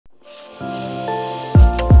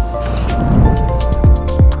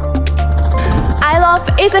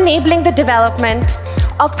is enabling the development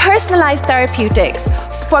of personalized therapeutics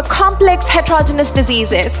for complex heterogeneous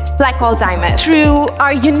diseases like Alzheimer's through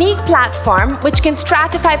our unique platform, which can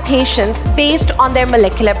stratify patients based on their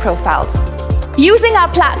molecular profiles. Using our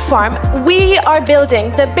platform, we are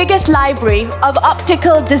building the biggest library of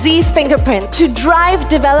optical disease fingerprint to drive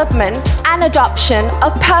development and adoption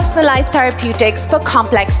of personalized therapeutics for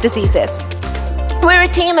complex diseases. We're a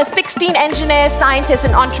team of 16 engineers, scientists,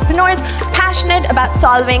 and entrepreneurs passionate about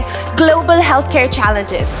solving global healthcare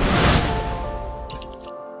challenges.